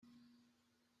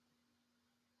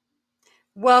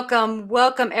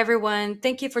Welcome everyone.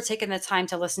 Thank you for taking the time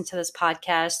to listen to this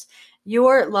podcast.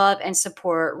 Your love and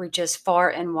support reaches far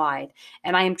and wide,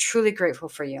 and I am truly grateful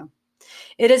for you.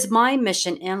 It is my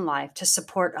mission in life to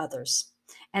support others.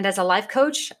 And as a life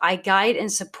coach, I guide and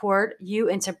support you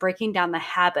into breaking down the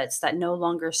habits that no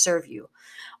longer serve you,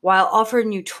 while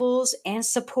offering you tools and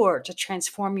support to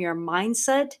transform your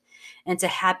mindset into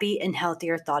happy and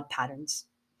healthier thought patterns.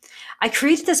 I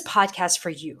created this podcast for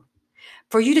you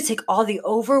to take all the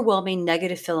overwhelming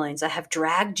negative feelings that have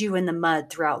dragged you in the mud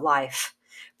throughout life,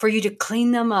 for you to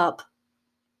clean them up,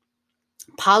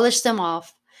 polish them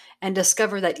off, and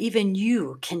discover that even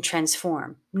you can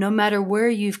transform no matter where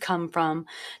you've come from,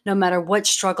 no matter what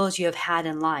struggles you have had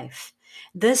in life.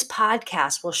 This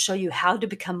podcast will show you how to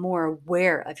become more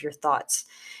aware of your thoughts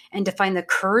and to find the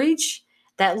courage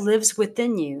that lives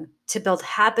within you to build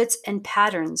habits and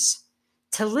patterns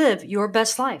to live your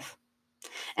best life.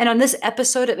 And on this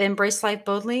episode of Embrace Life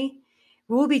Boldly,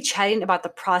 we will be chatting about the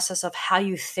process of how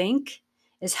you think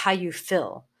is how you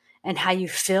feel, and how you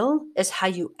feel is how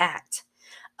you act.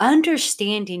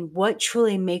 Understanding what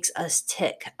truly makes us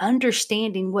tick,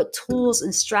 understanding what tools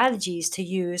and strategies to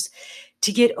use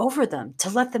to get over them, to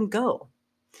let them go.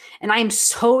 And I am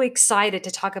so excited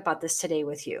to talk about this today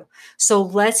with you. So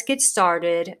let's get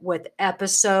started with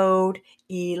episode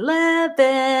 11.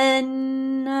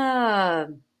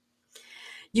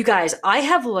 You guys, I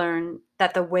have learned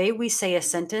that the way we say a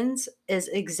sentence is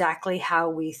exactly how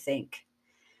we think.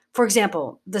 For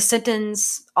example, the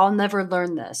sentence, I'll never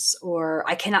learn this, or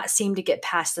I cannot seem to get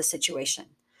past the situation.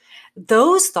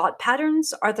 Those thought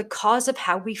patterns are the cause of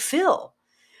how we feel.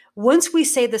 Once we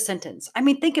say the sentence, I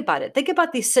mean, think about it. Think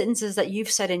about these sentences that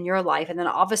you've said in your life, and then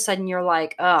all of a sudden you're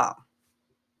like, oh,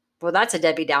 well, that's a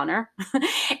Debbie Downer.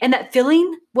 And that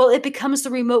feeling, well, it becomes the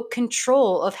remote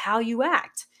control of how you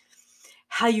act.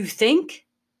 How you think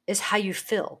is how you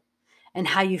feel, and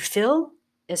how you feel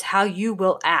is how you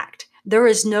will act. There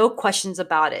is no questions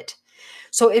about it.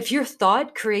 So if your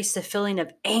thought creates the feeling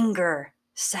of anger,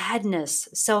 sadness,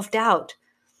 self-doubt,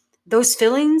 those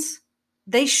feelings,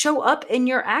 they show up in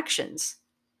your actions.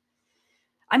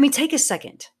 I mean, take a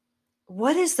second.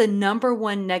 What is the number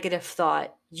one negative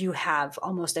thought you have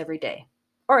almost every day?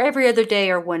 Or every other day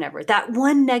or whenever? That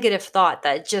one negative thought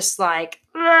that just like,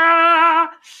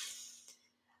 "Ah!"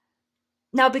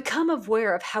 Now become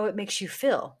aware of how it makes you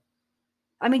feel.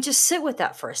 I mean, just sit with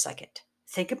that for a second.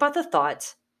 Think about the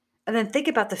thoughts and then think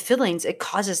about the feelings it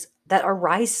causes that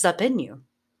arises up in you.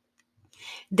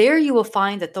 There you will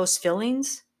find that those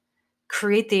feelings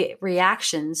create the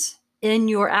reactions in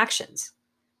your actions.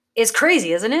 It's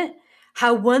crazy, isn't it?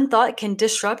 How one thought can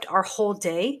disrupt our whole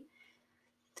day.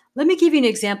 Let me give you an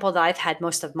example that I've had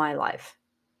most of my life.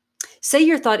 Say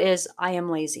your thought is, I am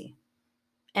lazy.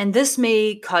 And this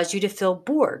may cause you to feel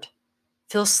bored,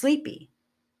 feel sleepy,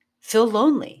 feel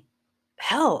lonely.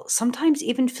 Hell, sometimes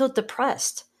even feel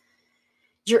depressed.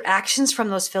 Your actions from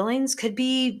those feelings could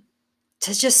be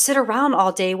to just sit around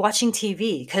all day watching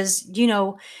TV because, you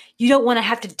don't want to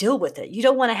have to deal with it. You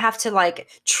don't want to have to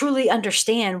truly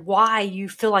understand why you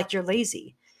feel like you're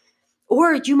lazy.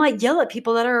 Or you might yell at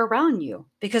people that are around you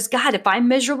because, God, if I'm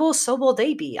miserable, so will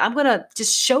they be. I'm going to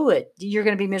just show it. You're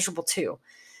going to be miserable too.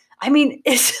 I mean,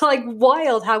 it's like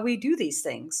wild how we do these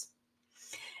things.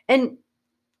 And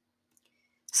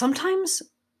sometimes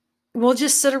we'll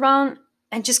just sit around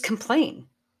and just complain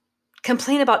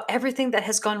about everything that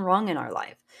has gone wrong in our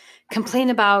life,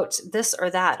 complain about this or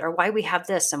that, or why we have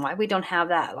this and why we don't have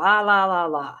that, la, la, la,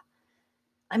 la.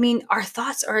 I mean, our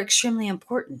thoughts are extremely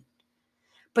important,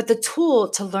 but the tool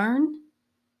to learn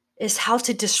is how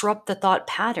to disrupt the thought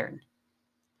pattern,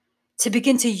 to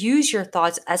begin to use your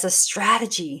thoughts as a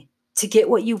strategy to get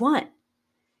what you want.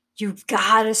 You've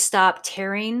got to stop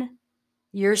tearing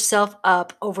yourself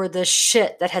up over the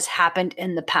shit that has happened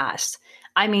in the past.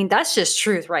 I mean, that's just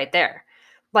truth right there.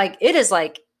 Like, it is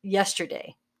like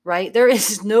yesterday, right? There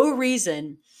is no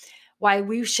reason why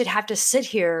we should have to sit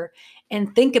here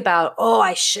and think about, oh,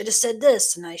 I should have said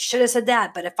this and I should have said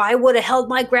that. But if I would have held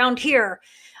my ground here,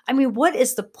 I mean, what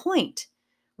is the point?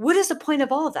 What is the point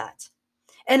of all of that?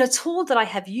 And a tool that I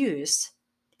have used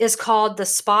is called the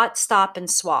spot, stop, and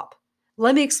swap.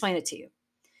 Let me explain it to you.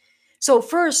 So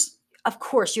first, of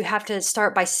course, you have to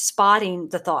start by spotting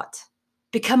the thought.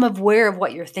 Become aware of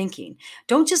what you're thinking.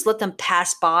 Don't just let them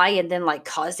pass by and then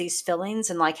cause these feelings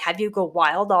and have you go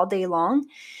wild all day long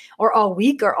or all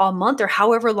week or all month or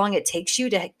however long it takes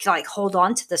you to hold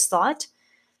on to this thought.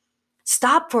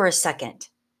 Stop for a second.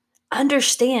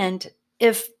 Understand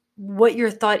if what your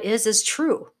thought is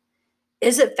true.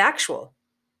 Is it factual?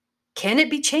 Can it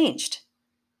be changed?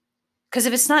 Because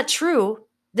if it's not true,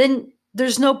 then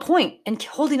there's no point in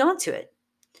holding on to it.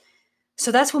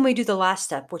 So that's when we do the last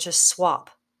step, which is swap.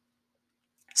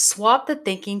 Swap the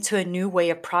thinking to a new way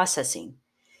of processing.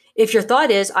 If your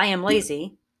thought is, I am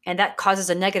lazy, and that causes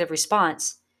a negative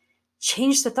response,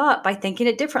 change the thought by thinking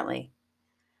it differently.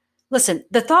 Listen,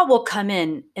 the thought will come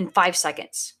in 5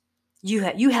 seconds.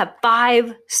 You have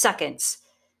 5 seconds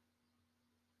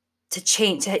to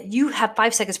change. You have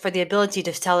 5 seconds for the ability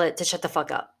to tell it to shut the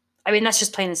fuck up. I mean, that's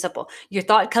just plain and simple. Your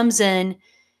thought comes in,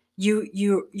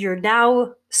 you're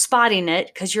now spotting it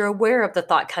because you're aware of the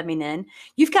thought coming in.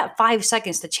 You've got 5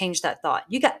 seconds to change that thought.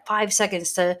 You got 5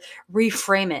 seconds to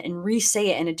reframe it and re-say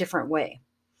it in a different way.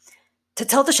 To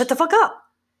tell it to shut the fuck up.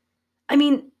 I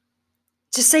mean,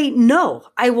 just say, no,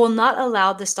 I will not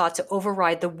allow this thought to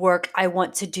override the work I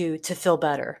want to do to feel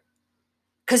better.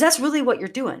 Because that's really what you're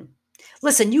doing.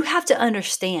 Listen, you have to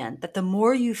understand that the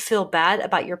more you feel bad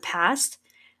about your past,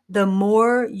 the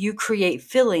more you create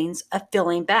feelings of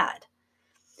feeling bad.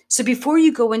 So before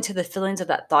you go into the feelings of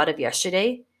that thought of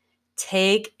yesterday,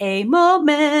 take a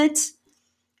moment.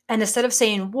 And instead of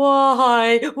saying,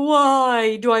 why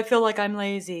do I feel like I'm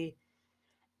lazy?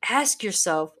 Ask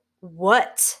yourself,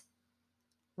 what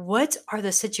are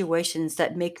the situations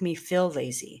that make me feel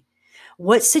lazy?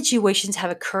 What situations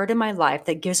have occurred in my life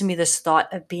that gives me this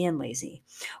thought of being lazy?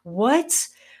 What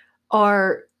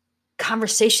are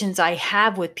conversations I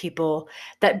have with people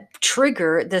that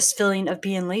trigger this feeling of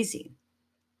being lazy?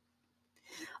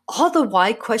 All the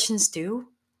why questions do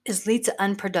is lead to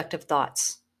unproductive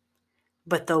thoughts.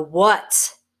 But the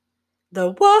what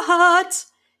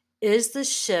is the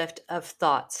shift of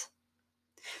thought.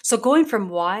 So going from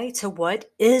why to what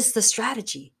is the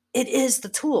strategy. It is the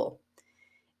tool.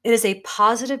 It is a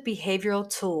positive behavioral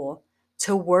tool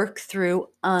to work through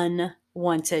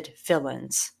unwanted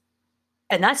feelings.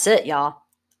 And that's it, y'all.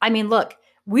 I mean, look,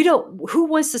 who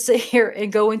wants to sit here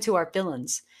and go into our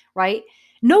feelings, right?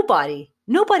 Nobody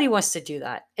wants to do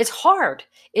that. It's hard.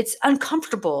 It's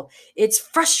uncomfortable. It's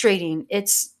frustrating.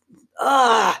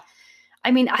 I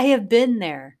mean, I have been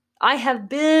there.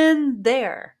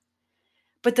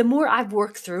 But the more I've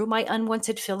worked through my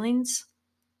unwanted feelings,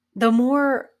 the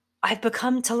more I've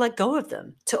become to let go of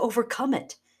them, to overcome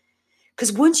it.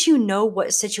 Because once you know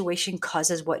what situation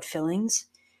causes what feelings,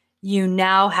 you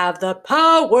now have the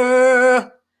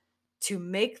power to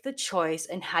make the choice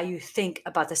in how you think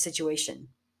about the situation.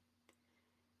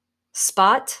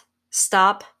 Spot,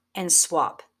 stop, and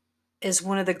swap is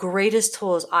one of the greatest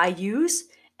tools I use,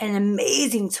 an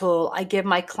amazing tool I give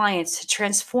my clients to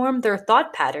transform their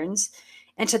thought patterns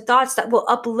into thoughts that will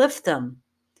uplift them,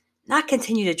 not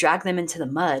continue to drag them into the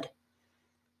mud.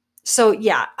 So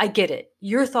yeah, I get it.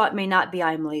 Your thought may not be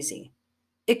I'm lazy.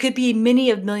 It could be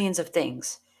many of millions of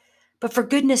things. But for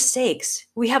goodness sakes,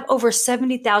 we have over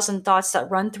 70,000 thoughts that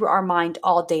run through our mind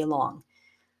all day long.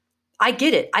 I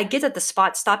get it. I get that the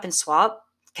spot, stop, and swap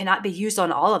cannot be used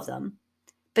on all of them.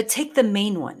 But take the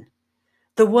main one,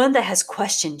 the one that has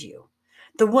questioned you,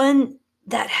 the one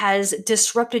that has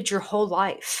disrupted your whole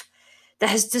life, that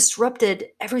has disrupted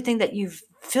everything that you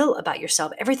feel about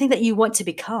yourself, everything that you want to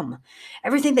become,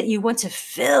 everything that you want to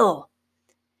feel.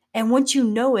 And once you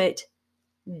know it,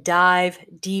 dive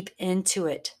deep into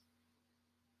it.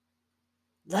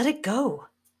 Let it go.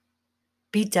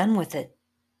 Be done with it.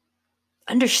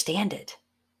 Understand it.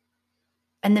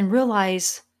 And then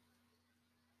realize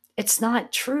it's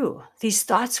not true. These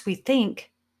thoughts we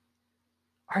think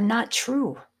are not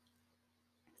true.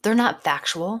 They're not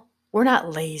factual. We're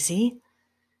not lazy.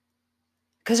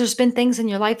 Because there's been things in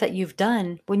your life that you've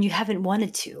done when you haven't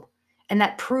wanted to. And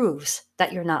that proves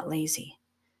that you're not lazy.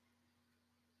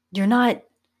 You're not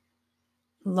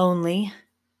lonely.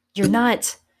 You're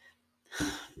not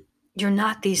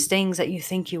these things that you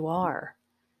think you are.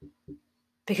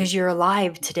 Because you're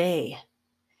alive today.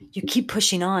 You keep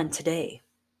pushing on today.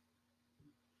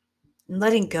 And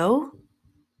letting go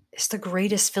is the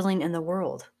greatest feeling in the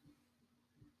world.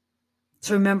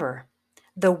 So remember,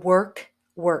 the work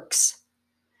works.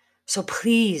 So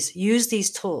please use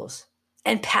these tools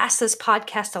and pass this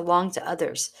podcast along to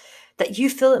others that you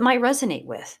feel it might resonate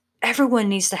with. Everyone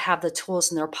needs to have the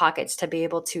tools in their pockets to be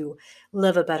able to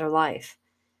live a better life.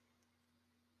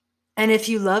 And if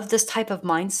you love this type of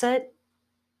mindset,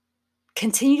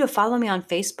 continue to follow me on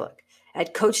Facebook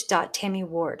at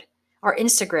coach.tammyward or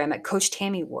Instagram at Coach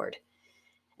Tammy Ward.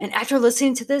 And after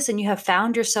listening to this and you have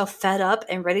found yourself fed up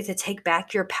and ready to take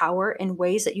back your power in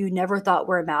ways that you never thought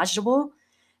were imaginable,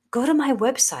 go to my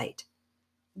website,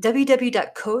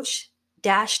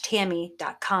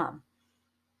 www.coach-tammy.com.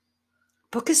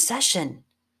 Book a session.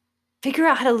 Figure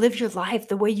out how to live your life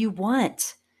the way you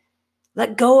want.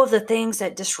 Let go of the things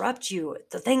that disrupt you,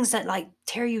 the things that like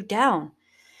tear you down.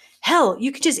 Hell,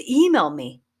 you could just email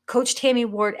me,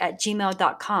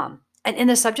 coachtammyward@gmail.com. And in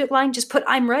the subject line, just put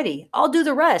I'm ready. I'll do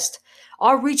the rest.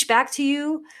 I'll reach back to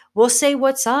you. We'll say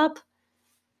what's up.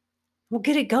 We'll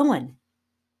get it going.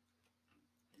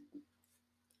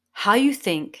 How you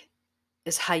think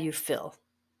is how you feel.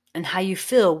 And how you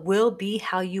feel will be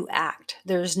how you act.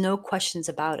 There's no questions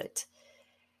about it.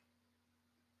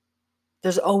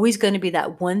 There's always going to be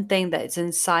that one thing that's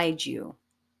inside you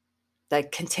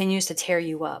that continues to tear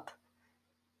you up.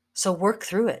 So work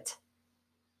through it.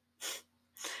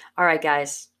 All right,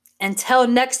 guys. Until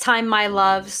next time, my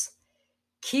loves,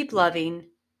 keep loving,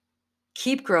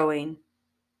 keep growing,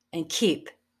 and keep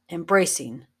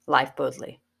embracing life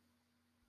boldly.